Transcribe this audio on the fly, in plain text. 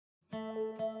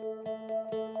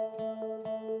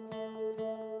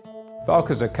Falck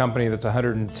is a company that's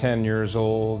 110 years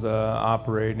old,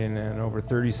 operating in over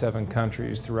 37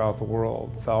 countries throughout the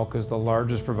world. Falck is the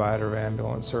largest provider of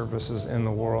ambulance services in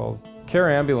the world. Care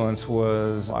Ambulance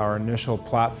was our initial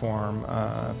platform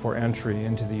for entry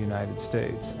into the United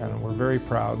States, and we're very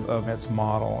proud of its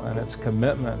model and its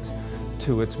commitment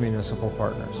to its municipal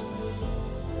partners.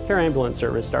 Care Ambulance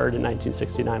Service started in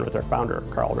 1969 with our founder,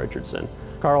 Carl Richardson.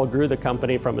 Carl grew the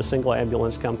company from a single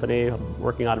ambulance company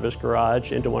working out of his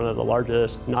garage into one of the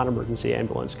largest non-emergency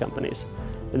ambulance companies.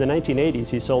 In the 1980s,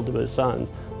 he sold to his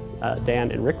sons,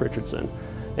 Dan and Rick Richardson,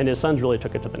 and his sons really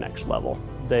took it to the next level.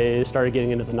 They started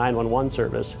getting into the 911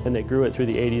 service, and they grew it through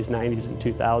the 80s, 90s, and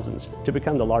 2000s to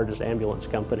become the largest ambulance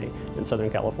company in Southern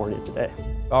California today.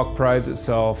 Falck prides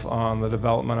itself on the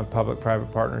development of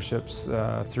public-private partnerships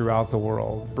throughout the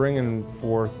world, bringing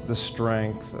forth the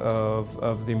strength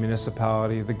of the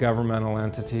municipality, the governmental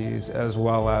entities, as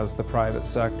well as the private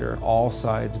sector. All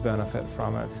sides benefit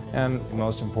from it, and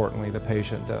most importantly, the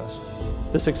patient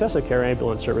does. The success of Care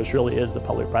Ambulance Service really is the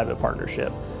public-private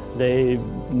partnership. They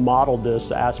modeled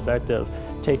this aspect of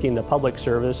taking the public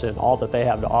service and all that they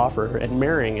have to offer and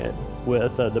marrying it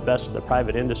with the best of the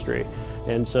private industry.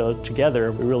 And so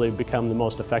together we really become the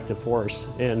most effective force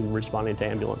in responding to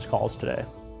ambulance calls today.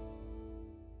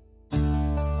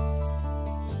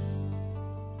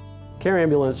 Care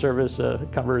Ambulance Service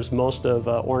covers most of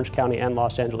Orange County and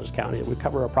Los Angeles County. We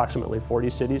cover approximately 40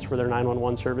 cities for their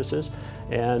 911 services,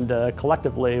 and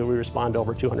collectively we respond to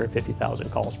over 250,000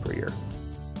 calls per year.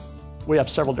 We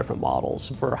have several different models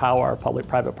for how our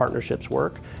public-private partnerships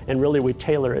work, and really we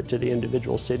tailor it to the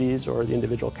individual cities or the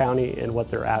individual county and what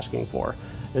they're asking for.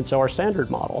 And so our standard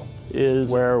model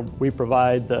is where we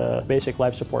provide the basic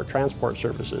life support transport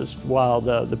services while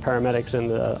the paramedics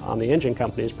and on the engine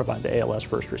companies provide the ALS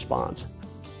first response.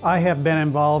 I have been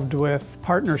involved with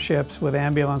partnerships with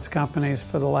ambulance companies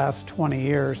for the last 20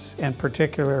 years, in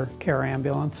particular Care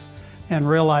Ambulance, and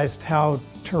realized how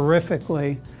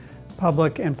terrifically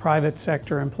public and private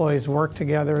sector employees work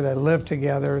together, they live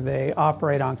together, they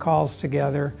operate on calls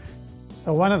together.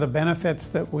 One of the benefits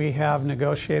that we have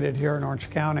negotiated here in Orange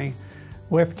County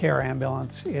with Care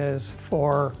Ambulance is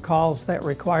for calls that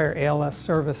require ALS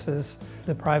services,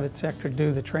 the private sector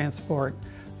do the transport,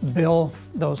 bill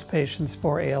those patients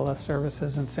for ALS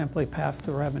services, and simply pass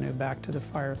the revenue back to the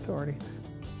fire authority.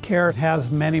 Care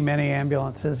has many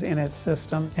ambulances in its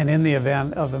system, and in the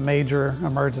event of a major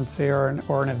emergency or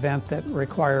an event that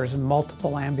requires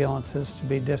multiple ambulances to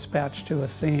be dispatched to a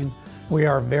scene, we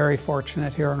are very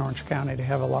fortunate here in Orange County to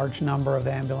have a large number of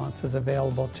ambulances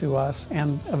available to us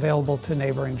and available to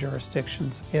neighboring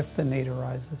jurisdictions if the need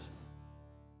arises.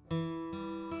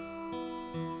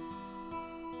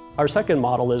 Our second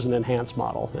model is an enhanced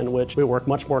model in which we work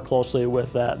much more closely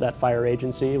with that fire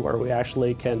agency, where we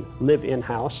actually can live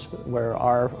in-house, where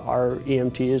our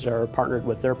EMTs are partnered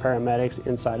with their paramedics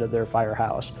inside of their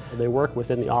firehouse. They work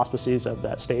within the auspices of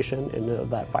that station and of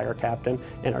that fire captain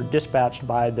and are dispatched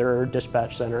by their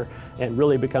dispatch center and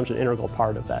really becomes an integral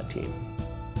part of that team.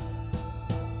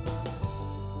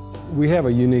 We have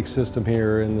a unique system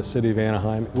here in the city of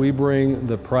Anaheim. We bring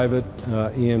the private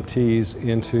EMTs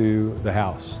into the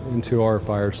house, into our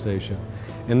fire station,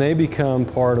 and they become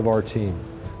part of our team.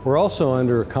 We're also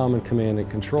under a common command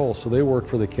and control, so they work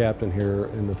for the captain here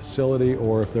in the facility,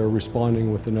 or if they're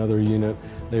responding with another unit,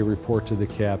 they report to the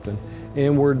captain.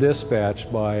 And we're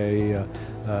dispatched by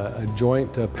a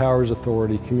joint powers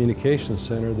authority communications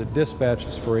center that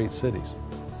dispatches for 8 cities.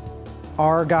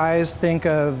 Our guys think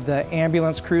of the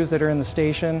ambulance crews that are in the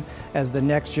station as the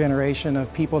next generation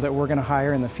of people that we're going to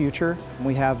hire in the future.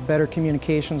 We have better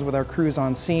communications with our crews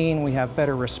on scene, we have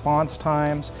better response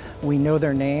times, we know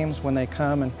their names when they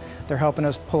come and they're helping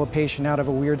us pull a patient out of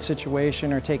a weird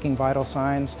situation or taking vital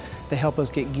signs. They help us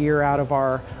get gear out of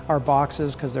our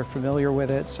boxes because they're familiar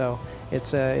with it, so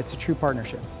it's a true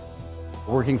partnership.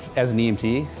 Working as an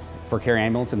EMT for Care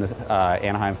Ambulance in the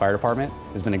Anaheim Fire Department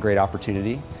has been a great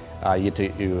opportunity. You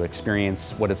get to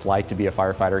experience what it's like to be a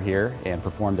firefighter here and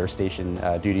perform their station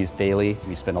duties daily.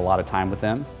 We spend a lot of time with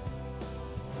them.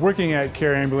 Working at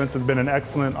Care Ambulance has been an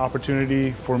excellent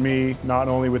opportunity for me, not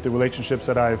only with the relationships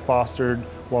that I've fostered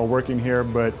while working here,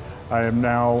 but I am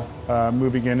now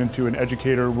moving into an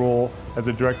educator role as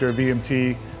a director of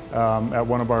EMT at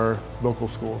one of our local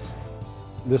schools.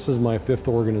 This is my 5th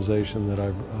organization that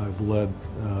I've led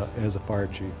as a fire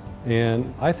chief.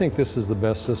 And I think this is the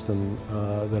best system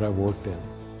that I've worked in.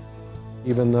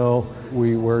 Even though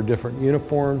we wear different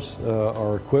uniforms,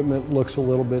 our equipment looks a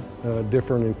little bit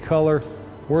different in color,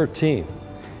 we're a team.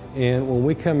 And when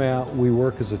we come out, we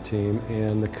work as a team,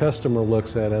 and the customer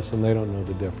looks at us and they don't know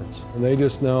the difference. And they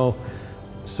just know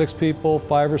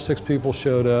 5 or 6 people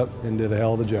showed up and did a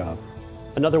hell of a job.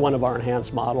 Another one of our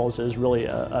enhanced models is really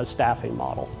a staffing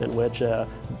model in which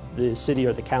the city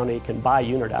or the county can buy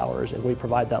unit hours, and we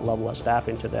provide that level of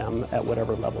staffing to them at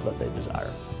whatever level that they desire.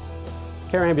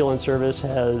 Care Ambulance Service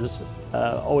has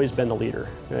always been the leader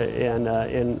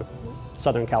in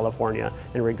Southern California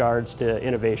in regards to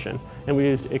innovation, and we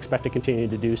expect to continue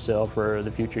to do so for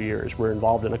the future years. We're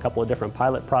involved in a couple of different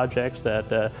pilot projects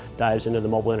that dives into the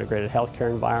mobile integrated healthcare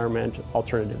environment,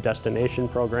 alternative destination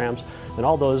programs, and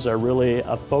all those are really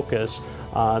a focus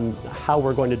on how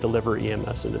we're going to deliver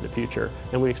EMS into the future.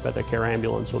 And we expect that Care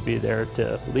Ambulance will be there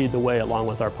to lead the way along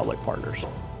with our public partners.